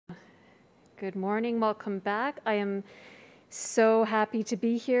Good morning, welcome back. I am so happy to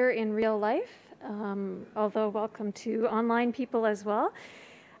be here in real life, although welcome to online people as well.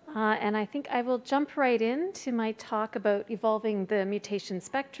 And I think I will jump right into my talk about evolving the mutation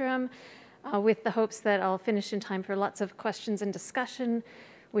spectrum with the hopes that I'll finish in time for lots of questions and discussion,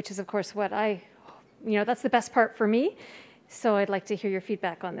 which is of course what that's the best part for me. So I'd like to hear your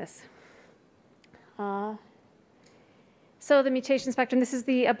feedback on this. So the mutation spectrum, this is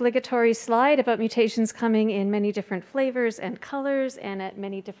the obligatory slide about mutations coming in many different flavors and colors and at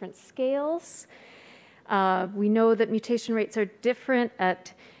many different scales. We know that mutation rates are different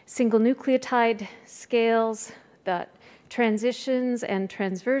at single nucleotide scales, that transitions and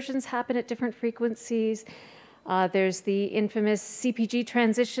transversions happen at different frequencies. There's the infamous CPG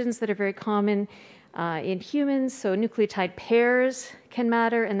transitions that are very common in humans, so nucleotide pairs can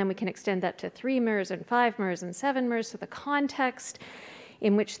matter, and then we can extend that to 3 mers and 5 mers and 7 mers, so the context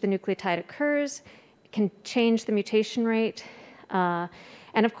in which the nucleotide occurs can change the mutation rate. And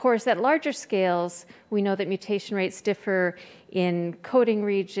of course, at larger scales, we know that mutation rates differ in coding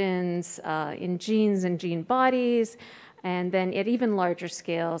regions, in genes and gene bodies, and then at even larger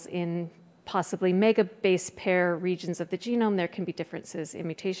scales in possibly mega-base pair regions of the genome, there can be differences in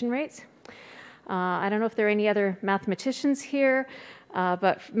mutation rates. I don't know if there are any other mathematicians here,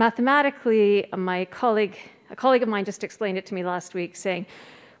 but mathematically, a colleague of mine just explained it to me last week, saying,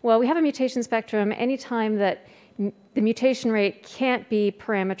 well, we have a mutation spectrum anytime that the mutation rate can't be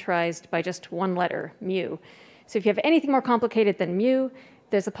parameterized by just one letter, mu. So if you have anything more complicated than mu,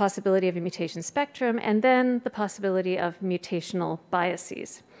 there's a possibility of a mutation spectrum, and then the possibility of mutational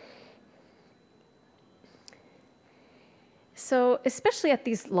biases. So especially at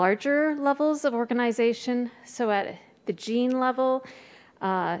these larger levels of organization, so at the gene level,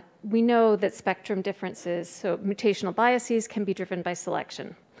 we know that spectrum differences, so mutational biases can be driven by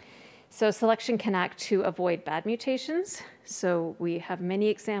selection. So selection can act to avoid bad mutations. So we have many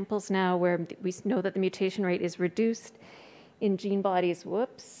examples now where we know that the mutation rate is reduced in gene bodies,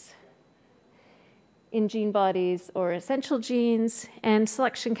 in gene bodies or essential genes, and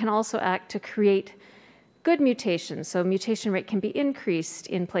selection can also act to create good mutations. So mutation rate can be increased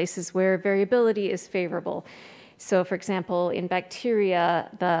in places where variability is favorable. So for example, in bacteria,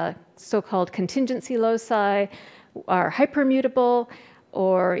 the so-called contingency loci are hypermutable,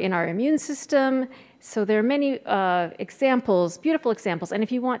 or in our immune system. So there are many examples, beautiful examples. And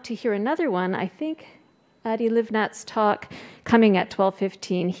if you want to hear another one, I think Adi Livnat's talk coming at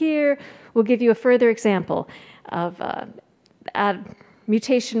 12:15 here will give you a further example of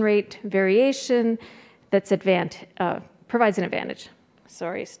mutation rate variation that's provides an advantage.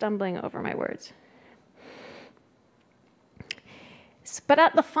 Sorry, stumbling over my words. But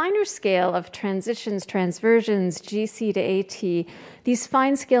at the finer scale of transitions, transversions, GC to AT, these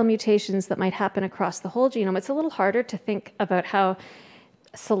fine scale mutations that might happen across the whole genome, it's a little harder to think about how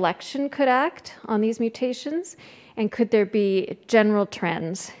selection could act on these mutations, and could there be general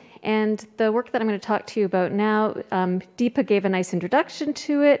trends. And the work that I'm going to talk to you about now, Deepa gave a nice introduction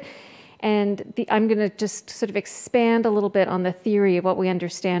to it, and I'm going to just sort of expand a little bit on the theory of what we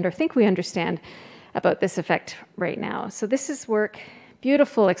understand or think we understand about this effect right now. So this is work,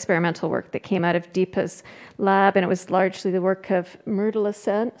 beautiful experimental work that came out of Deepa's lab, and it was largely the work of Murdula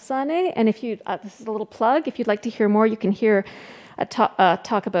Sane. And if you, this is a little plug, if you'd like to hear more, you can hear a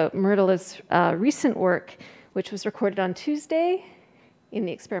talk about Murdula's recent work, which was recorded on Tuesday in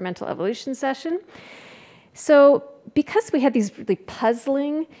the experimental evolution session. So because we had these really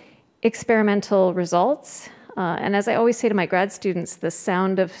puzzling experimental results, and as I always say to my grad students, the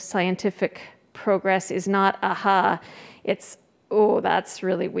sound of scientific progress is not aha, it's oh, that's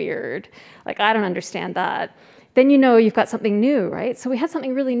really weird, like I don't understand that. Then you know you've got something new, right? So we had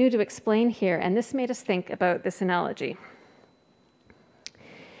something really new to explain here, and this made us think about this analogy.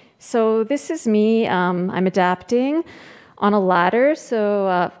 So this is me, I'm adapting on a ladder,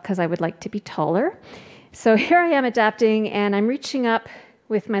 so because I would like to be taller. So here I am adapting, and I'm reaching up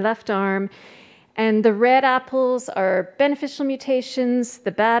with my left arm, and the red apples are beneficial mutations,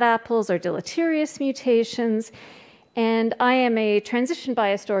 the bad apples are deleterious mutations, and I am a transition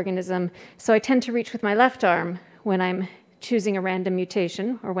biased organism, so I tend to reach with my left arm when I'm choosing a random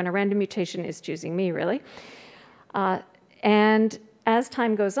mutation, or when a random mutation is choosing me, really. And as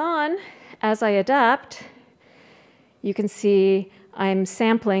time goes on, as I adapt, you can see I'm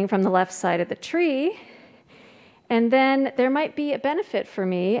sampling from the left side of the tree. And then there might be a benefit for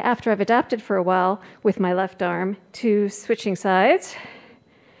me after I've adapted for a while with my left arm to switching sides.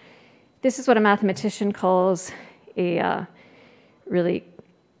 This is what a mathematician calls a really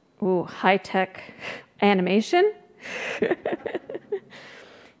high-tech animation.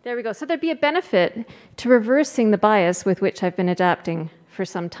 There we go. So there'd be a benefit to reversing the bias with which I've been adapting for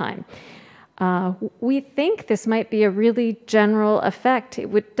some time. We think this might be a really general effect.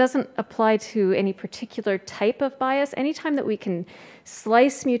 It doesn't apply to any particular type of bias. Anytime that we can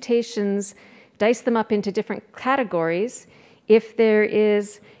slice mutations, dice them up into different categories, if there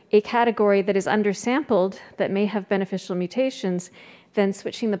is a category that is undersampled that may have beneficial mutations, then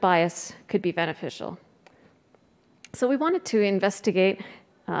switching the bias could be beneficial. So we wanted to investigate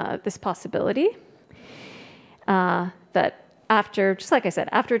this possibility that after, just like I said,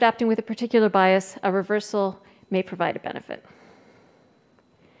 after adapting with a particular bias, a reversal may provide a benefit.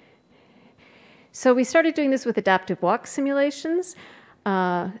 So we started doing this with adaptive walk simulations.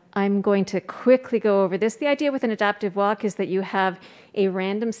 I'm going to quickly go over this. The idea with an adaptive walk is that you have a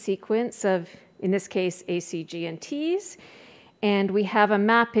random sequence of, in this case, A, C, G, and T's, and we have a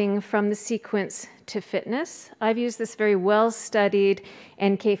mapping from the sequence to fitness. I've used this very well-studied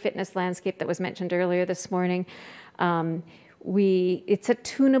NK fitness landscape that was mentioned earlier this morning. It's a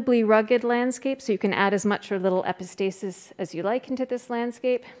tunably rugged landscape, so you can add as much or little epistasis as you like into this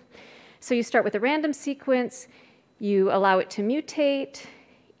landscape. So you start with a random sequence, you allow it to mutate.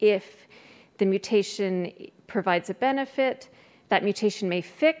 If the mutation provides a benefit, that mutation may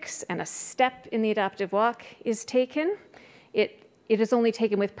fix and a step in the adaptive walk is taken. It is only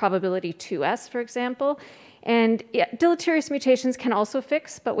taken with probability 2s, for example. And deleterious mutations can also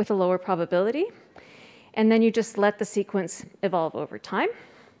fix, but with a lower probability. And then you just let the sequence evolve over time.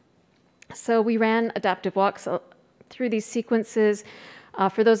 So we ran adaptive walks through these sequences.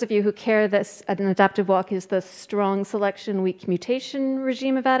 For those of you who care, an adaptive walk is the strong selection, weak mutation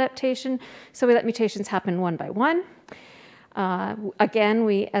regime of adaptation. So we let mutations happen one by one.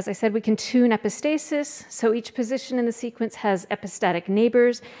 Again, as I said, we can tune epistasis. So each position in the sequence has epistatic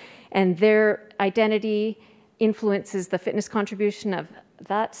neighbors, and their identity influences the fitness contribution of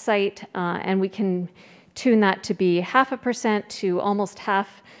that site. And we can tune that to be 0.5% to almost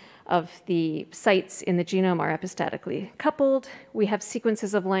half of the sites in the genome are epistatically coupled. We have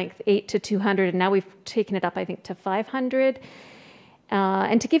sequences of length 8 to 200, and now we've taken it up, I think, to 500.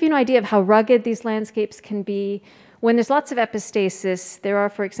 And to give you an idea of how rugged these landscapes can be, when there's lots of epistasis, there are,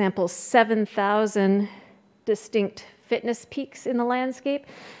 for example, 7,000 distinct fitness peaks in the landscape.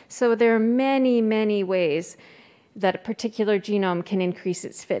 So there are many, many ways that a particular genome can increase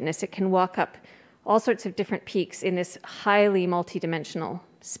its fitness. It can walk up all sorts of different peaks in this highly multidimensional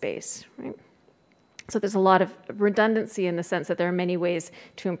space, right? So there's a lot of redundancy in the sense that there are many ways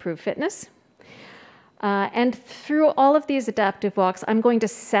to improve fitness. And through all of these adaptive walks, I'm going to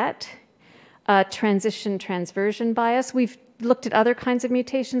set a transition-transversion bias. We've looked at other kinds of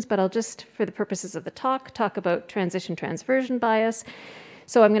mutations, but I'll just, for the purposes of the talk about transition-transversion bias.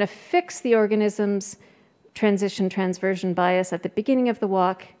 So I'm going to fix the organism's transition-transversion bias at the beginning of the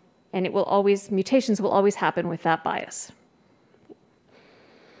walk, and mutations will always happen with that bias.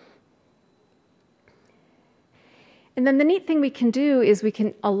 And then the neat thing we can do is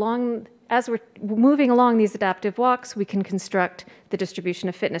as we're moving along these adaptive walks, we can construct the distribution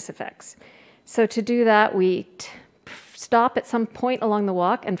of fitness effects. So to do that, we stop at some point along the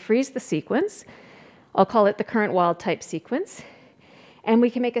walk and freeze the sequence. I'll call it the current wild type sequence. And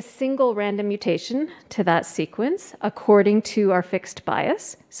we can make a single random mutation to that sequence according to our fixed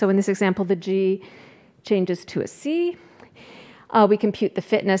bias. So in this example, the G changes to a C. We compute the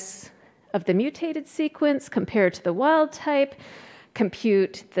fitness of the mutated sequence compared to the wild type,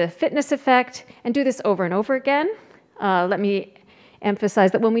 compute the fitness effect, and do this over and over again. Let me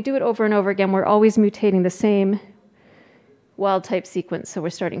emphasize that when we do it over and over again, we're always mutating the same wild type sequence. So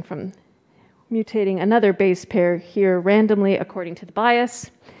we're starting from mutating another base pair here randomly according to the bias.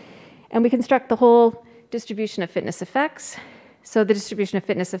 And we construct the whole distribution of fitness effects. So the distribution of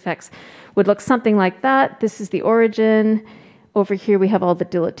fitness effects would look something like that. This is the origin. Over here we have all the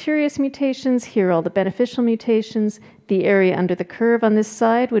deleterious mutations. Here are all the beneficial mutations. The area under the curve on this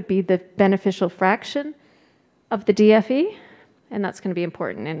side would be the beneficial fraction of the DFE. And that's going to be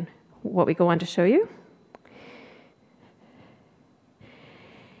important in what we go on to show you.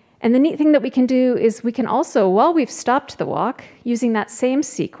 And the neat thing that we can do is we can also, while we've stopped the walk, using that same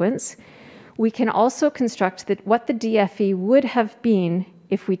sequence, we can also construct what the DFE would have been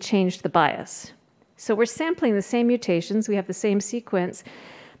if we changed the bias. So we're sampling the same mutations, we have the same sequence,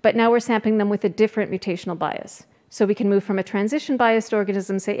 but now we're sampling them with a different mutational bias. So we can move from a transition-biased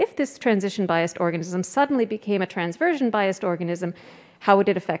organism, say, if this transition-biased organism suddenly became a transversion-biased organism, how would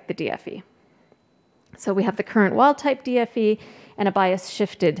it affect the DFE? So we have the current wild-type DFE and a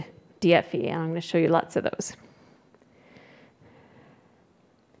bias-shifted DFE, and I'm going to show you lots of those.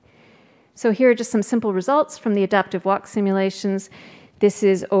 So here are just some simple results from the adaptive walk simulations. This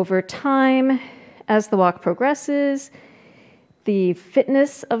is over time as the walk progresses. The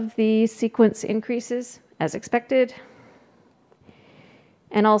fitness of the sequence increases as expected.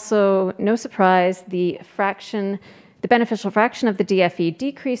 And also, no surprise, the beneficial fraction of the DFE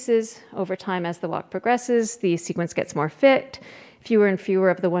decreases over time as the walk progresses. The sequence gets more fit. Fewer and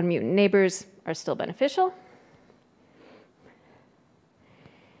fewer of the one mutant neighbors are still beneficial.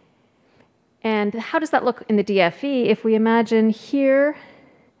 And how does that look in the DFE? If we imagine here,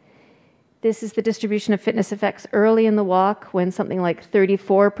 this is the distribution of fitness effects early in the walk when something like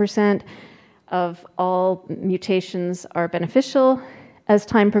 34% of all mutations are beneficial. As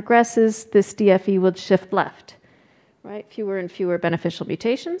time progresses, this DFE will shift left, right? Fewer and fewer beneficial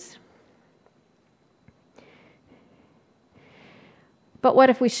mutations. But what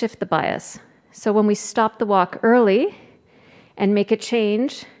if we shift the bias? So when we stop the walk early and make a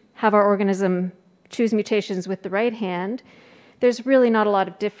change, have our organism choose mutations with the right hand, there's really not a lot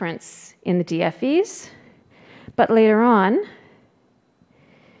of difference in the DFEs. But later on,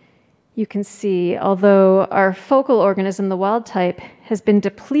 you can see, although our focal organism, the wild type, has been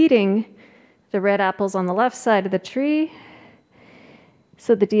depleting the red apples on the left side of the tree,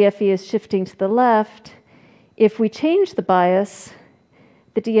 so the DFE is shifting to the left. If we change the bias,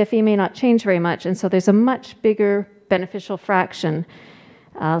 the DFE may not change very much, and so there's a much bigger beneficial fraction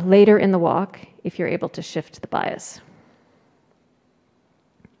later in the walk if you're able to shift the bias.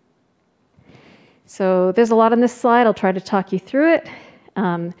 So there's a lot on this slide. I'll try to talk you through it.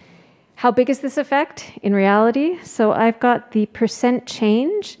 How big is this effect in reality? So I've got the percent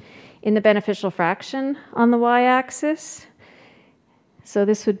change in the beneficial fraction on the y-axis. So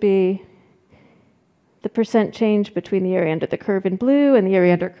this would be the percent change between the area under the curve in blue and the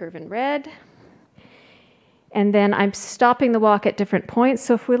area under curve in red. And then I'm stopping the walk at different points.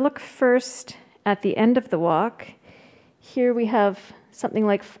 So if we look first at the end of the walk, here we have something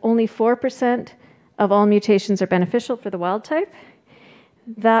like only 4% of all mutations are beneficial for the wild type.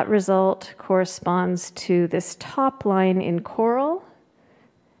 That result corresponds to this top line in coral,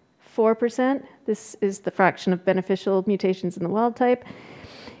 4%. This is the fraction of beneficial mutations in the wild type.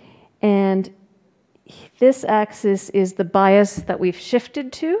 And this axis is the bias that we've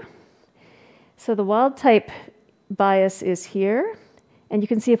shifted to. So the wild type bias is here. And you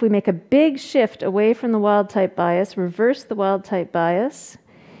can see if we make a big shift away from the wild type bias, reverse the wild type bias,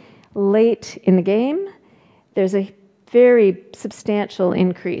 late in the game, there's a very substantial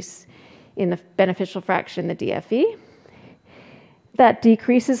increase in the beneficial fraction, the DFE. That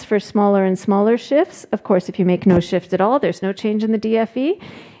decreases for smaller and smaller shifts. Of course, if you make no shift at all, there's no change in the DFE.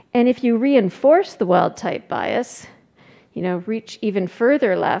 And if you reinforce the wild type bias, reach even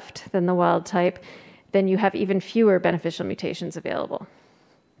further left than the wild type, then you have even fewer beneficial mutations available.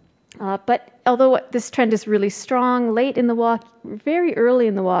 But although this trend is really strong, late in the walk, very early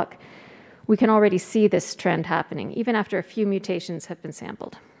in the walk, we can already see this trend happening, even after a few mutations have been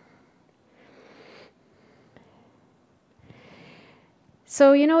sampled.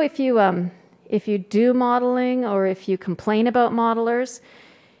 So, if you do modeling or if you complain about modelers,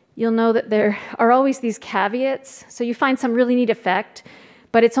 you'll know that there are always these caveats. So you find some really neat effect,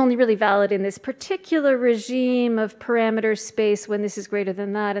 but it's only really valid in this particular regime of parameter space when this is greater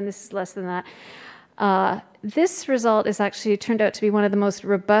than that and this is less than that. This result is actually turned out to be one of the most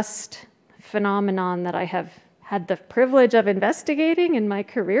robust phenomenon that I have had the privilege of investigating in my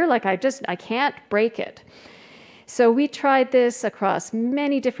career. Like I can't break it. So we tried this across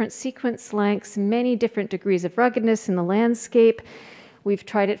many different sequence lengths, many different degrees of ruggedness in the landscape. We've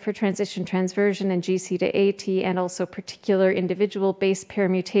tried it for transition-transversion and GC to AT and also particular individual base pair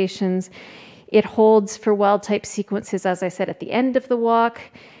mutations. It holds for wild-type sequences, as I said, at the end of the walk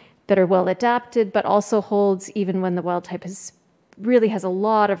that are well adapted, but also holds even when the wild-type really has a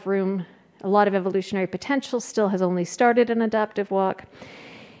lot of room, a lot of evolutionary potential, still has only started an adaptive walk.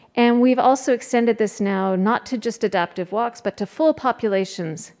 And we've also extended this now not to just adaptive walks, but to full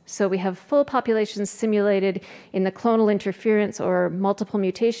populations. So we have full populations simulated in the clonal interference or multiple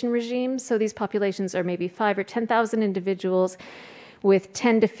mutation regimes. So these populations are maybe 5,000 or 10,000 individuals with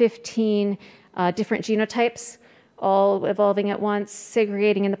 10 to 15 different genotypes, all evolving at once,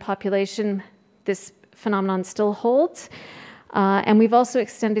 segregating in the population. This phenomenon still holds. And we've also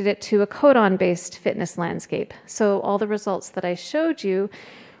extended it to a codon-based fitness landscape. So all the results that I showed you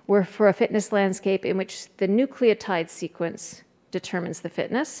were for a fitness landscape in which the nucleotide sequence determines the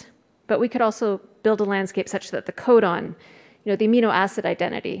fitness, but we could also build a landscape such that the codon, the amino acid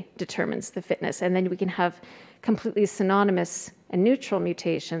identity determines the fitness, and then we can have completely synonymous and neutral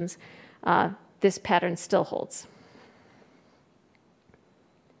mutations. This pattern still holds.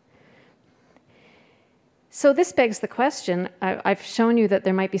 So this begs the question, I've shown you that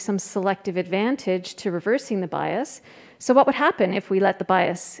there might be some selective advantage to reversing the bias. So what would happen if we let the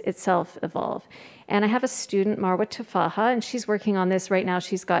bias itself evolve? And I have a student, Marwa Tufaha, and she's working on this right now.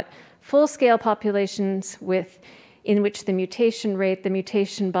 She's got full-scale populations in which the mutation rate, the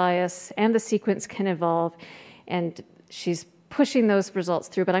mutation bias, and the sequence can evolve. And she's pushing those results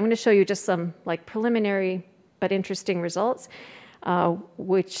through. But I'm going to show you just some preliminary but interesting results,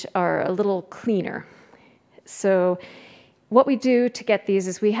 which are a little cleaner. So what we do to get these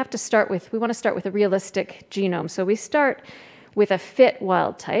is we want to start with a realistic genome. So we start with a fit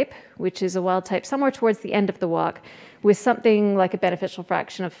wild type, which is a wild type somewhere towards the end of the walk with something like a beneficial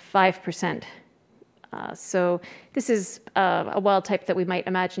fraction of 5%. So this is a wild type that we might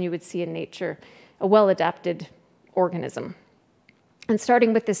imagine you would see in nature, a well-adapted organism. And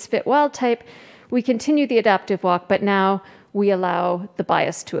starting with this fit wild type, we continue the adaptive walk, but now we allow the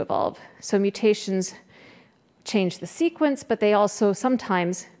bias to evolve. So mutations change the sequence, but they also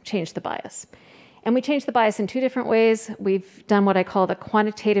sometimes change the bias. And we change the bias in two different ways. We've done what I call the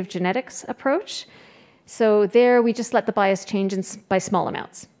quantitative genetics approach. So there we just let the bias change by small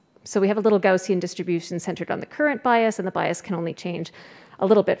amounts. So we have a little Gaussian distribution centered on the current bias, and the bias can only change a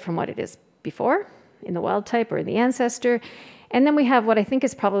little bit from what it is before in the wild type or in the ancestor. And then we have what I think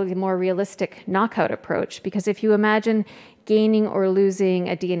is probably the more realistic knockout approach, because if you imagine gaining or losing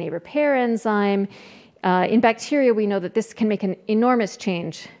a DNA repair enzyme, in bacteria, we know that this can make an enormous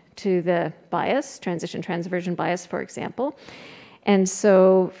change to the bias, transition-transversion bias, for example. And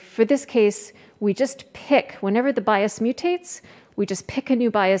so for this case, we just pick, whenever the bias mutates, we just pick a new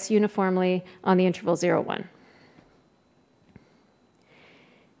bias uniformly on the interval 0, 1.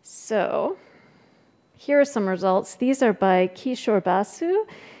 So here are some results. These are by Kishore Basu,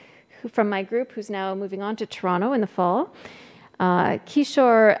 from my group, who's now moving on to Toronto in the fall.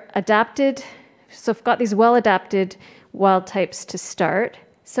 Kishore adapted, so got these well-adapted wild types to start.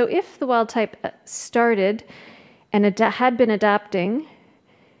 So if the wild type started and had been adapting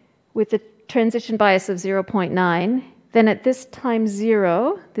with the transition bias of 0.9, then at this time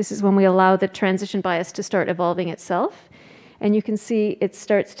 0, this is when we allow the transition bias to start evolving itself. And you can see it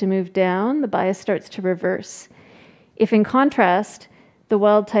starts to move down, the bias starts to reverse. If in contrast, the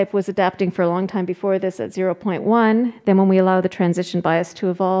wild type was adapting for a long time before this at 0.1, then when we allow the transition bias to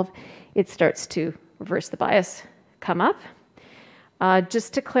evolve, it starts to reverse the bias, come up.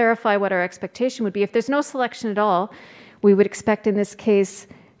 Just to clarify what our expectation would be, if there's no selection at all, we would expect in this case,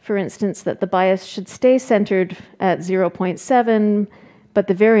 for instance, that the bias should stay centered at 0.7, but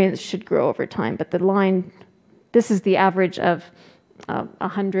the variance should grow over time. But the line, this is the average of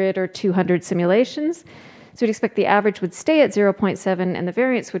 100 or 200 simulations. So we'd expect the average would stay at 0.7 and the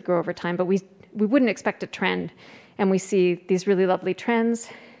variance would grow over time, but we wouldn't expect a trend. And we see these really lovely trends.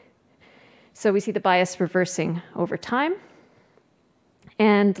 So we see the bias reversing over time.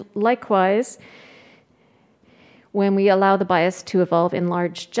 And likewise, when we allow the bias to evolve in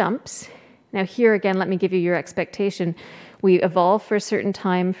large jumps, now here again, let me give you your expectation. We evolve for a certain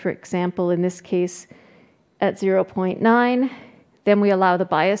time, for example, in this case, at 0.9, then we allow the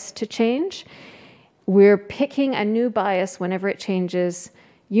bias to change. We're picking a new bias whenever it changes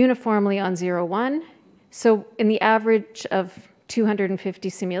uniformly on 0, 1. So in the average of 250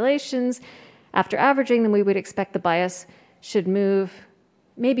 simulations, after averaging them, we would expect the bias should move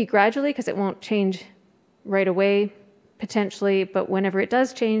maybe gradually, because it won't change right away, potentially, but whenever it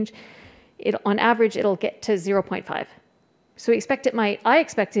does change, on average, it'll get to 0.5. So I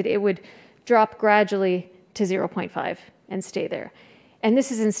expected it would drop gradually to 0.5 and stay there. And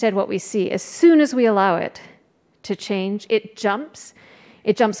this is instead what we see. As soon as we allow it to change, it jumps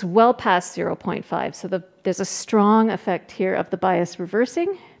well past 0.5. So there's a strong effect here of the bias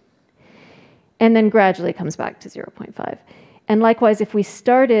reversing, and then gradually comes back to 0.5. And likewise, if we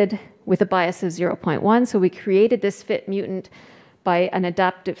started with a bias of 0.1, so we created this fit mutant through an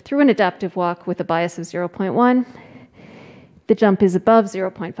adaptive walk with a bias of 0.1, the jump is above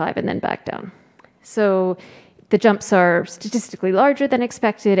 0.5 and then back down. So the jumps are statistically larger than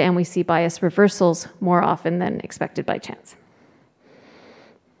expected, and we see bias reversals more often than expected by chance.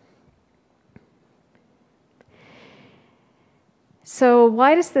 So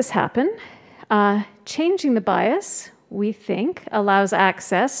why does this happen? Changing the bias, we think, allows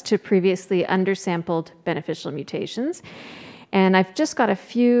access to previously undersampled beneficial mutations. And I've just got a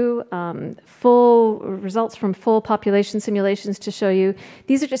few full results from full population simulations to show you.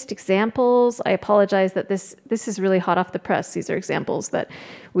 These are just examples. I apologize that this is really hot off the press. These are examples that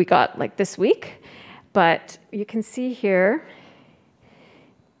we got like this week. But you can see here,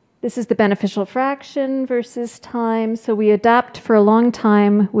 this is the beneficial fraction versus time. So we adapt for a long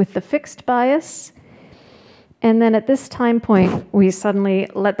time with the fixed bias. And then at this time point, we suddenly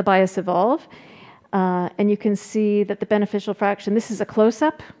let the bias evolve. And you can see that the beneficial fraction, this is a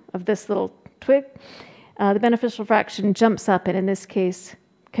close-up of this little twig. The beneficial fraction jumps up, and in this case,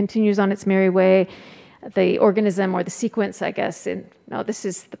 continues on its merry way. The organism, or the sequence, I guess, no, this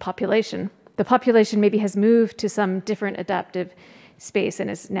is the population. The population maybe has moved to some different adaptive space and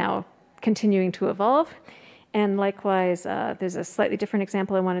is now continuing to evolve. And likewise, there's a slightly different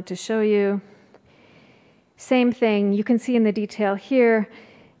example I wanted to show you. Same thing, you can see in the detail here,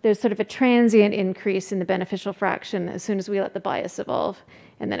 there's sort of a transient increase in the beneficial fraction as soon as we let the bias evolve,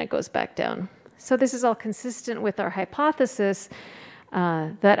 and then it goes back down. So this is all consistent with our hypothesis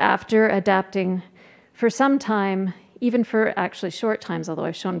that after adapting for some time, even for actually short times, although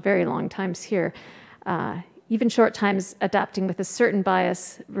I've shown very long times here, even short times adapting with a certain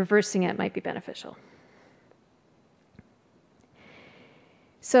bias, reversing it might be beneficial.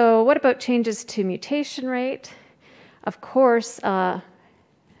 So what about changes to mutation rate? Of course,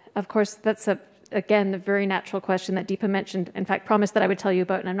 that's again, the very natural question that Deepa mentioned, in fact, promised that I would tell you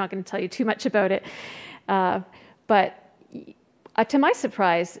about, and I'm not going to tell you too much about it. But to my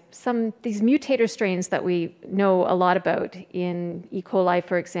surprise, these mutator strains that we know a lot about in E. coli,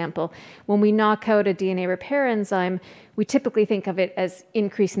 for example, when we knock out a DNA repair enzyme, we typically think of it as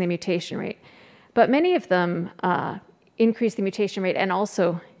increasing the mutation rate. But many of them increase the mutation rate and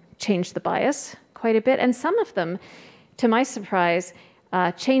also change the bias quite a bit. And some of them, to my surprise,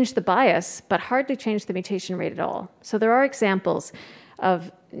 change the bias, but hardly change the mutation rate at all. So there are examples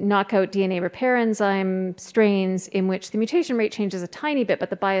of knockout DNA repair enzyme strains in which the mutation rate changes a tiny bit, but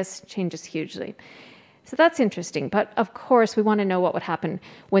the bias changes hugely. So that's interesting. But of course, we want to know what would happen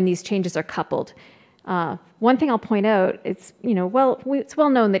when these changes are coupled. One thing I'll point out, it's well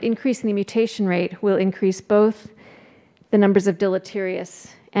known that increasing the mutation rate will increase both the numbers of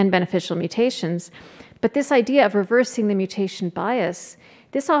deleterious and beneficial mutations. But this idea of reversing the mutation bias,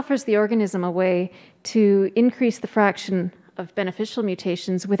 this offers the organism a way to increase the fraction of beneficial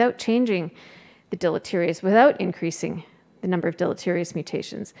mutations without changing the deleterious, without increasing the number of deleterious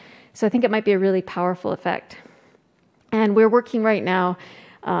mutations. So I think it might be a really powerful effect. And we're working right now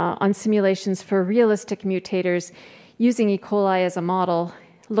on simulations for realistic mutators using E. coli as a model,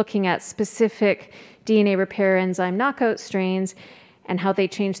 looking at specific DNA repair enzyme knockout strains and how they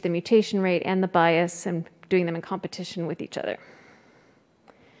change the mutation rate and the bias, and doing them in competition with each other.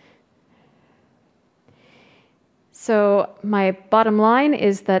 So my bottom line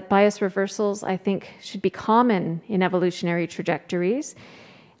is that bias reversals, I think, should be common in evolutionary trajectories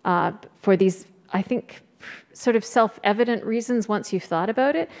for these, I think, sort of self-evident reasons once you've thought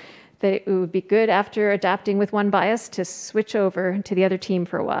about it, that it would be good after adapting with one bias to switch over to the other team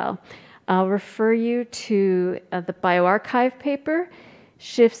for a while. I'll refer you to the bioRxiv paper,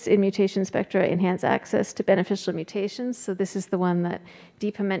 Shifts in Mutation Spectra Enhance Access to Beneficial Mutations. So this is the one that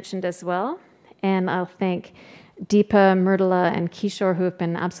Deepa mentioned as well. And I'll thank Deepa, Myrtala, and Kishore, who have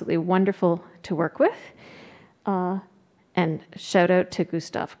been absolutely wonderful to work with. And shout out to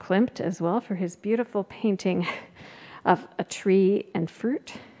Gustav Klimt as well for his beautiful painting of a tree and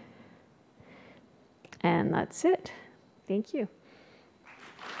fruit. And that's it. Thank you.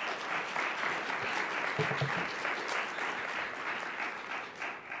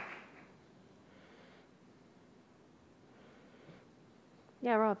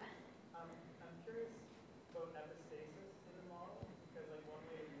 Yeah, Rob. I'm curious about epistasis in the model, because one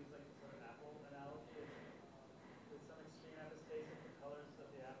way to use the sort of apple analogy is with some extreme epistasis, the colors of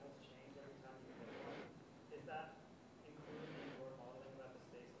the apples change every time you pick one. Is that included in your modeling of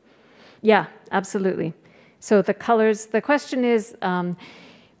epistasis? Yeah, absolutely. So the colors, the question is,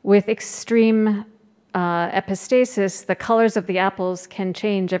 with extreme epistasis, the colors of the apples can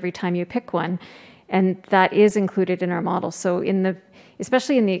change every time you pick one, and that is included in our model. So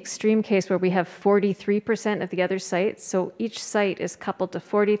especially in the extreme case where we have 43% of the other sites, so each site is coupled to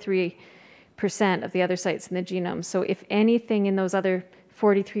 43% of the other sites in the genome. So if anything in those other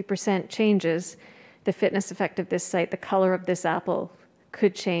 43% changes, the fitness effect of this site, the color of this apple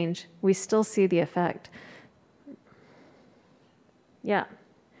could change. We still see the effect. Yeah.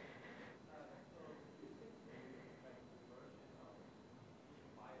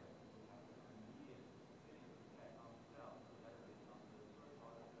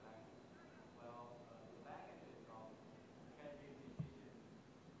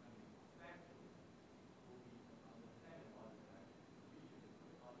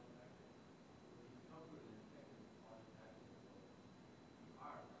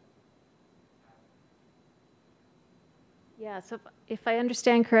 Yeah, so if I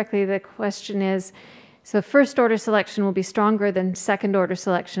understand correctly, the question is, so first order selection will be stronger than second order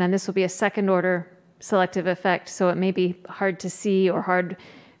selection, and this will be a second order selective effect, so it may be hard to see or hard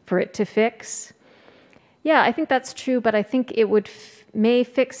for it to fix. Yeah, I think that's true, but I think it may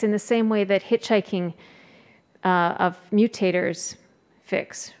fix in the same way that hitchhiking of mutators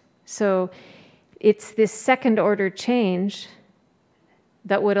fix. So it's this second order change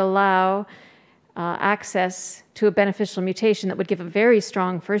that would allow access to a beneficial mutation that would give a very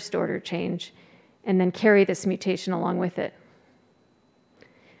strong first order change and then carry this mutation along with it.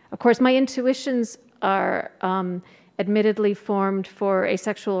 Of course, my intuitions are admittedly formed for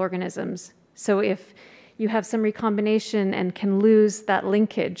asexual organisms. So if you have some recombination and can lose that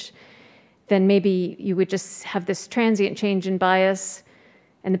linkage, then maybe you would just have this transient change in bias,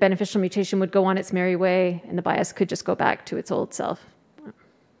 and the beneficial mutation would go on its merry way, and the bias could just go back to its old self.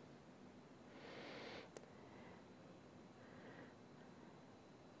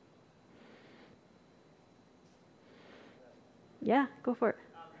 Yeah, go for it.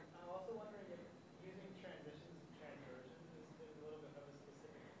 I'm also wondering if using transitions and transversions is a little bit of a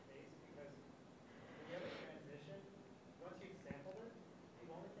specific case, because when you have a transition, once you've sampled it, the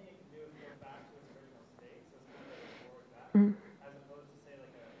only thing it can do is go back to its original state, so it's kind of like a forward back, as opposed to say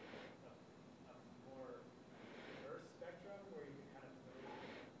like a more diverse spectrum where you can kind of move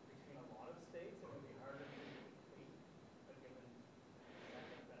between a lot of states. It would be harder to complete a given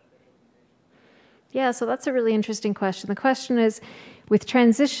second beneficial mutation. Yeah, so that's a really interesting question. The question is, with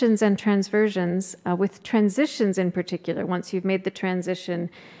transitions and transversions, with transitions in particular, once you've made the transition,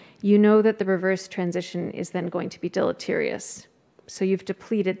 you know that the reverse transition is then going to be deleterious. So you've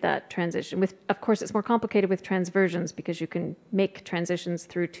depleted that transition. Of course, it's more complicated with transversions because you can make transitions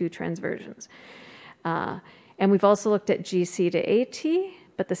through two transversions. And we've also looked at GC to AT,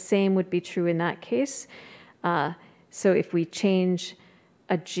 but the same would be true in that case. So if we change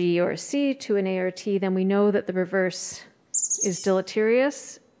a G or a C to an A or a T, then we know that the reverse is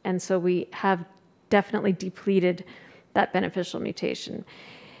deleterious, and so we have definitely depleted that beneficial mutation.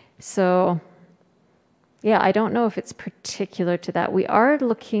 So yeah, I don't know if it's particular to that. We are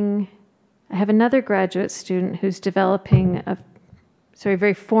looking, I have another graduate student who's developing a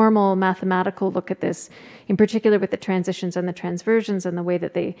very formal mathematical look at this, in particular with the transitions and the transversions and the way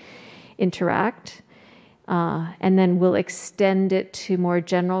that they interact. And then we'll extend it to more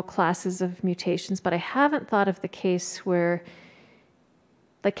general classes of mutations. But I haven't thought of the case where,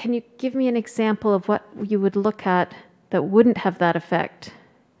 like, can you give me an example of what you would look at that wouldn't have that effect?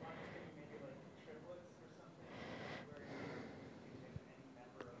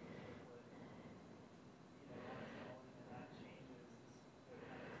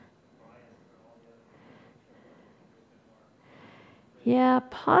 Yeah,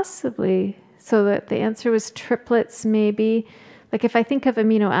 possibly. So that the answer was triplets, maybe. Like if I think of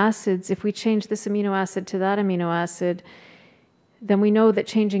amino acids, if we change this amino acid to that amino acid, then we know that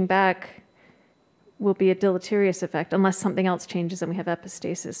changing back will be a deleterious effect unless something else changes and we have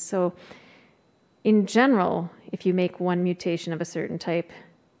epistasis. So in general, if you make one mutation of a certain type,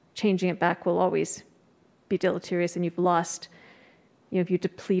 changing it back will always be deleterious, and you've lost, you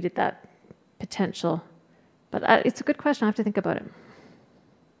depleted that potential. But it's a good question. I have to think about it.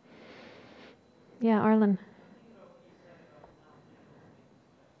 Yeah, Arlen.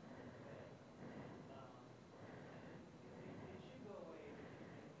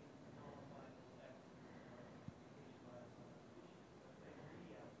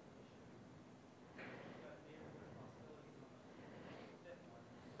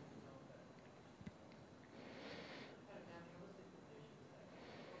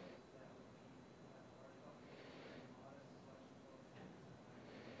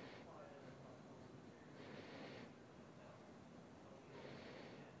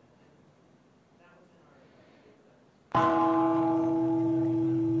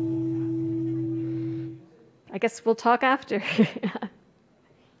 I guess we'll talk after.